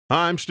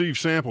Hi, I'm Steve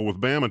Sample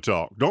with Bama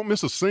Talk. Don't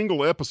miss a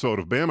single episode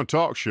of Bama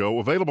Talk Show,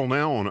 available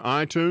now on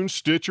iTunes,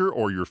 Stitcher,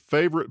 or your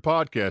favorite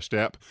podcast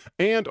app,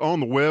 and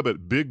on the web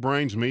at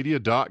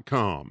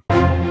bigbrainsmedia.com.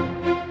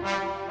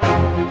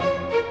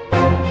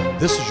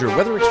 This is your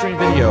Weather Xtreme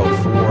video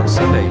for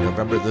Sunday,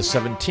 November the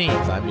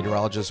 17th. I'm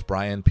meteorologist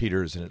Brian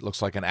Peters, and it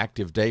looks like an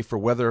active day for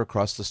weather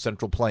across the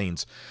Central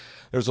Plains.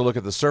 There's a look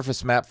at the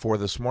surface map for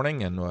this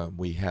morning, and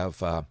we have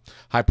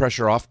high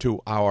pressure off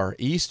to our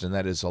east, and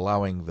that is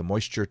allowing the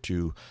moisture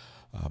to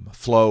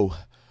flow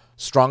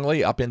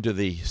strongly up into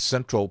the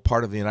central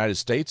part of the United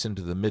States,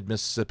 into the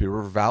mid-Mississippi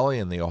River Valley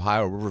and the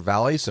Ohio River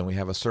valleys, and we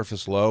have a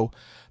surface low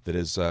that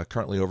is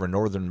currently over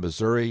northern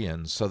Missouri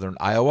and southern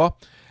Iowa.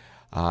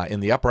 In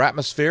the upper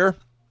atmosphere,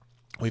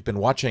 we've been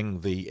watching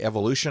the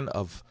evolution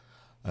of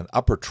an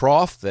upper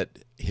trough that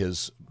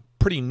is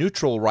pretty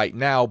neutral right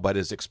now, but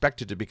is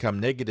expected to become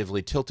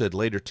negatively tilted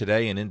later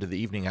today and into the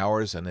evening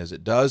hours. And as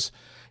it does,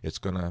 it's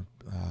going to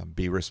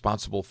be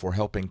responsible for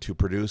helping to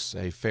produce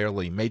a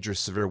fairly major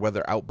severe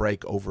weather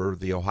outbreak over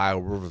the Ohio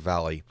River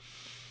Valley.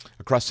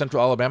 Across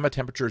central Alabama,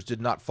 temperatures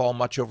did not fall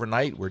much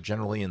overnight. We're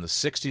generally in the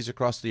 60s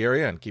across the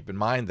area, and keep in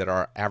mind that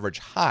our average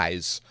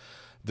highs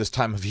this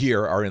time of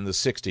year are in the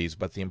 60s.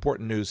 But the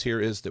important news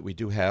here is that we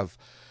do have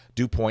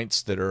dew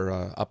points that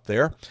are up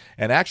there.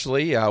 And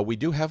actually, we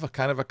do have a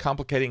kind of a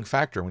complicating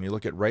factor. When you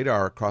look at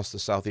radar across the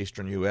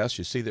southeastern U.S.,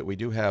 you see that we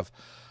do have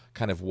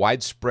kind of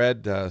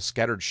widespread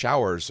scattered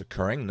showers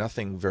occurring,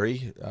 nothing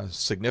very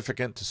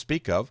significant to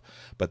speak of,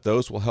 but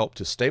those will help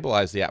to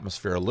stabilize the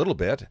atmosphere a little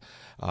bit.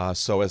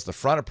 So as the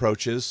front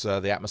approaches,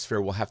 the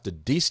atmosphere will have to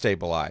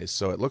destabilize.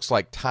 So it looks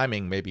like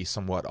timing may be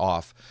somewhat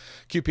off.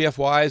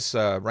 QPF-wise,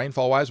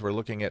 rainfall-wise, we're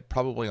looking at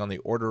probably on the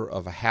order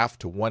of a half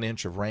to 1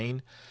 inch of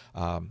rain.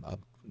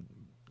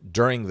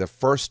 During the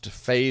first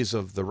phase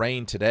of the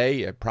rain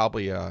today,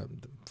 probably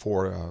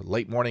for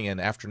late morning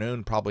and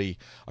afternoon, probably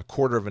a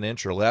quarter of an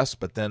inch or less.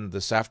 But then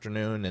this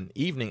afternoon and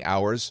evening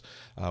hours,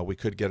 we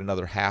could get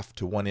another half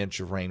to 1 inch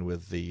of rain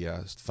with the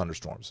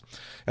thunderstorms.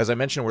 As I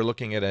mentioned, we're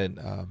looking at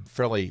a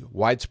fairly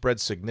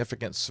widespread,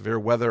 significant severe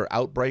weather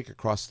outbreak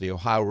across the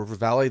Ohio River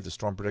Valley. The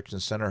Storm Prediction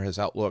Center has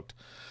outlooked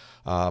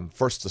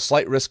first, the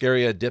slight risk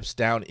area dips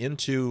down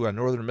into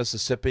northern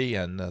Mississippi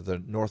and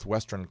the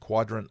northwestern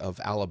quadrant of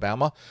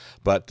Alabama.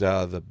 But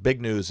the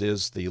big news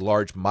is the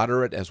large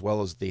moderate as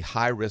well as the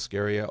high risk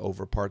area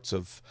over parts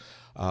of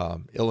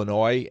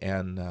Illinois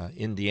and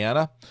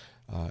Indiana.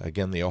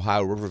 Again, the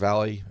Ohio River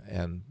Valley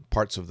and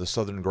parts of the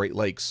southern Great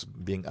Lakes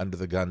being under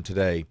the gun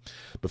today.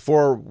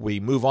 Before we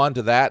move on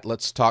to that,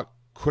 let's talk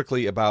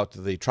quickly about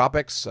the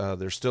tropics.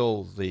 There's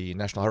still, the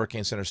National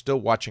Hurricane Center still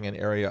watching an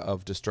area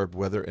of disturbed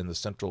weather in the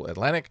central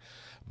Atlantic,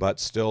 but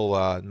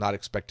still not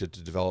expected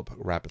to develop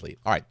rapidly.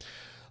 All right.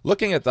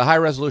 Looking at the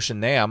high-resolution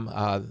NAM,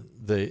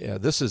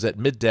 this is at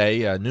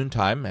midday,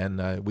 noontime,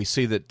 and we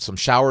see that some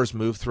showers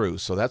move through.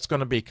 So that's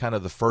going to be kind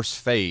of the first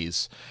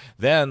phase.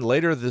 Then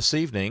later this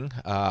evening,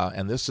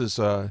 and this is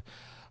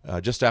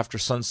just after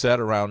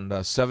sunset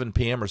around 7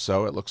 p.m. or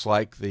so, it looks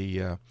like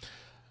the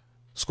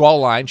squall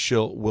line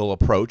will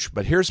approach,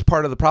 but here's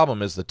part of the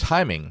problem is the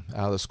timing.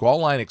 The squall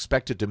line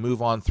expected to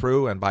move on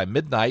through, and by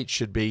midnight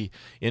should be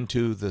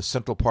into the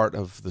central part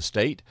of the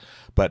state.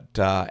 But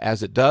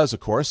as it does, of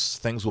course,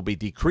 things will be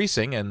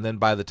decreasing, and then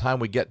by the time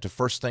we get to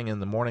first thing in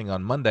the morning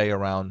on Monday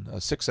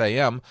around 6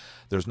 a.m.,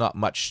 there's not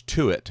much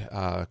to it.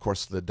 Of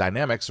course, the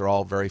dynamics are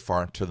all very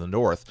far to the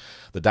north.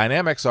 The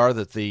dynamics are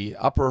that the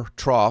upper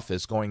trough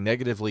is going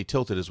negatively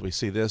tilted, as we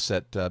see this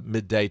at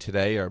midday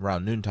today,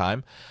 around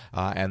noontime,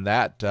 and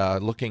that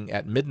looking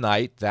at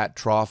midnight, that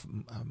trough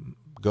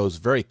goes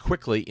very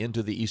quickly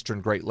into the eastern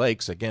Great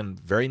Lakes, again,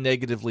 very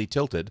negatively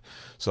tilted,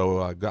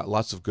 so got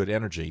lots of good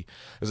energy.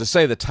 As I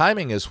say, the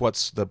timing is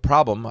what's the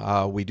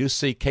problem. We do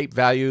see Cape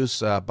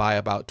values by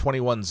about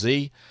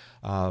 21Z.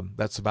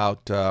 That's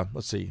about,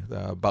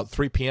 about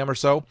 3 p.m. or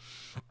so.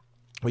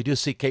 We do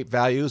see Cape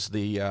values,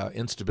 the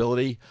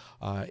instability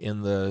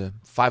in the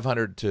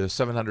 500 to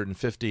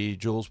 750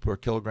 joules per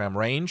kilogram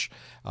range.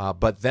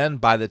 But then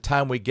by the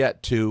time we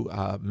get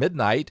to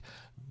midnight,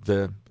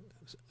 the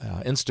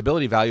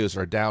instability values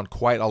are down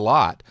quite a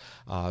lot.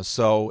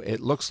 So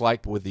it looks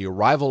like with the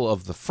arrival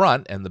of the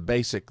front and the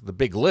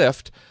big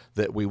lift,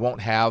 that we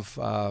won't have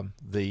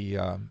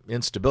the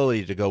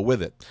instability to go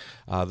with it.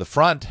 The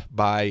front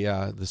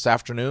by this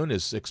afternoon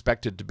is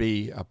expected to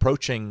be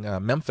approaching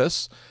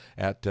Memphis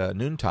at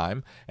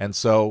noontime, and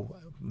so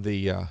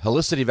the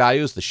helicity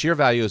values, the shear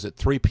values at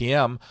 3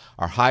 p.m.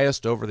 are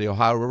highest over the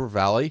Ohio River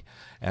Valley,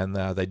 and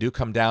they do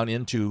come down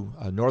into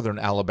northern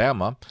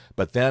Alabama.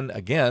 But then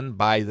again,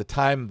 by the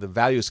time the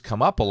values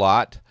come up a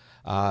lot,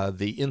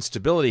 the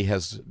instability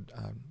has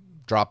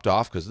dropped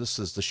off, because this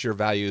is the shear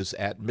values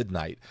at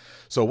midnight.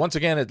 So once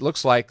again, it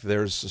looks like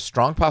there's a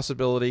strong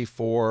possibility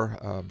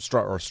for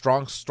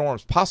strong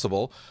storms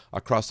possible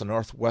across the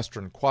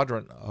northwestern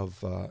quadrant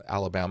of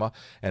Alabama,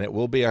 and it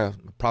will be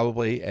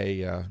probably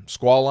a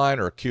squall line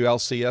or a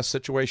QLCS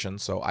situation,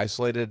 so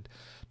isolated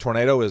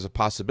tornado is a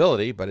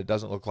possibility, but it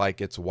doesn't look like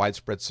it's a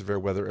widespread severe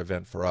weather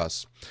event for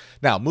us.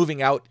 Now,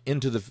 moving out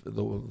into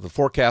the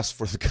forecast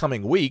for the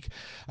coming week,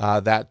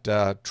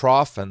 that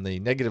trough and the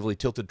negatively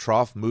tilted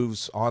trough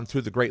moves on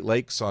through the Great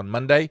Lakes on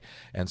Monday,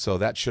 and so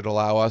that should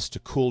allow us to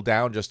cool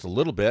down just a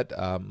little bit.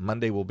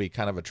 Monday will be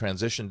kind of a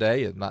transition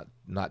day,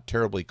 not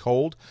terribly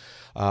cold.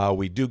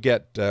 We do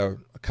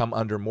come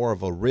under more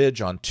of a ridge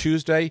on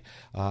Tuesday,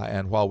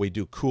 and while we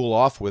do cool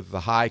off with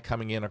the high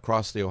coming in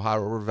across the Ohio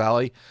River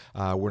Valley,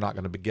 we're not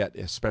going to get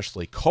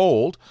especially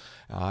cold,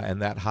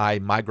 and that high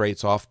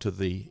migrates off to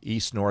the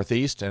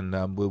east-northeast,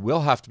 and we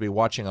will have to be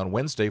watching on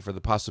Wednesday for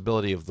the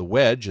possibility of the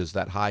wedge as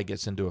that high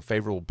gets into a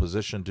favorable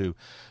position to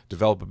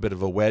develop a bit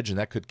of a wedge, and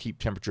that could keep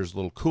temperatures a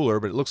little cooler.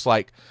 But it looks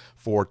like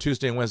for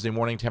Tuesday and Wednesday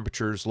morning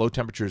temperatures, low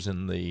temperatures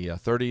in the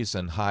 30s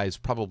and highs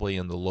probably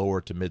in the lower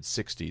to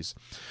mid-60s.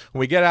 When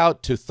we get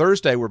out to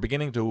Thursday, we're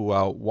beginning to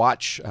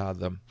watch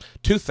the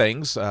two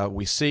things.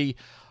 We see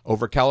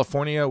over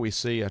California, we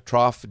see a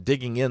trough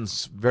digging in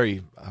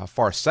very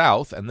far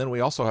south, and then we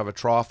also have a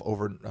trough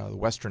over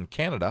western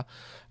Canada.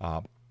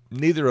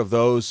 Neither of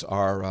those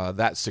are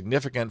that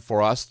significant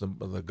for us, the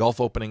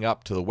Gulf opening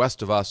up to the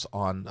west of us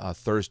on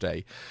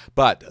Thursday.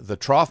 But the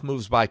trough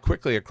moves by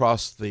quickly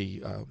across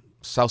the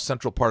south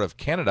central part of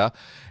Canada,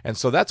 and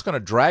so that's going to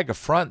drag a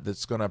front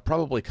that's going to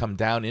probably come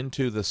down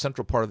into the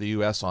central part of the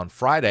U.S. on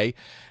Friday.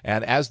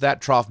 And as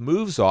that trough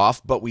moves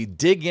off, but we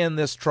dig in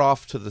this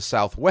trough to the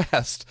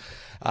southwest,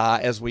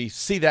 as we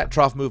see that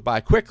trough move by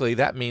quickly,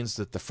 that means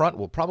that the front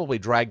will probably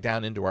drag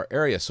down into our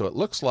area. So it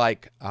looks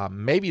like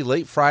maybe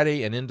late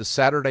Friday and into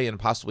Saturday and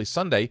possibly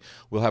Sunday,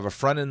 we'll have a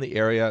front in the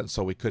area, and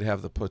so we could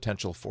have the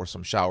potential for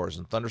some showers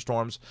and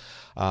thunderstorms.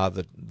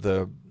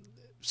 The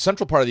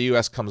central part of the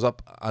U.S. comes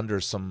up under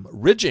some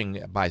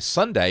ridging by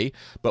Sunday,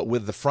 but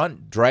with the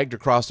front dragged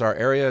across our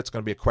area, it's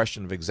going to be a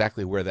question of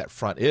exactly where that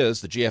front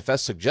is. The GFS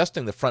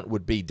suggesting the front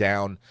would be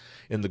down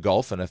in the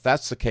Gulf, and if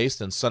that's the case,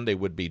 then Sunday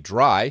would be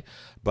dry.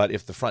 But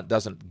if the front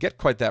doesn't get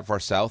quite that far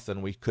south,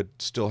 then we could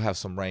still have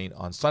some rain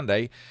on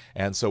Sunday,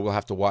 and so we'll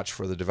have to watch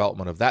for the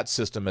development of that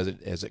system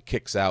as it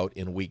kicks out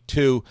in week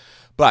 2.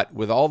 But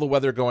with all the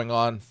weather going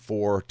on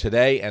for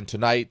today and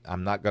tonight,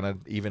 I'm not going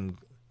to even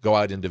go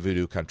out into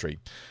voodoo country.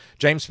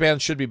 James Spann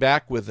should be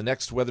back with the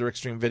next Weather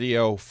Xtreme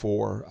video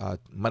for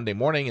Monday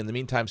morning. In the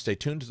meantime, stay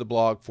tuned to the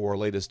blog for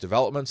latest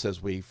developments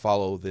as we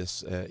follow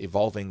this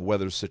evolving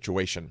weather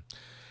situation.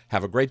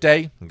 Have a great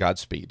day and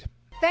Godspeed.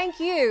 Thank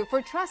you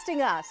for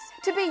trusting us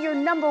to be your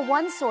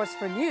 #1 source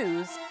for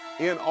news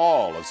in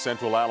all of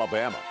Central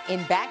Alabama.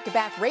 In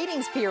back-to-back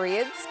ratings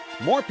periods,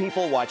 more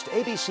people watched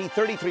ABC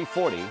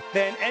 3340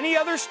 than any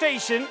other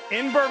station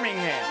in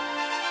Birmingham.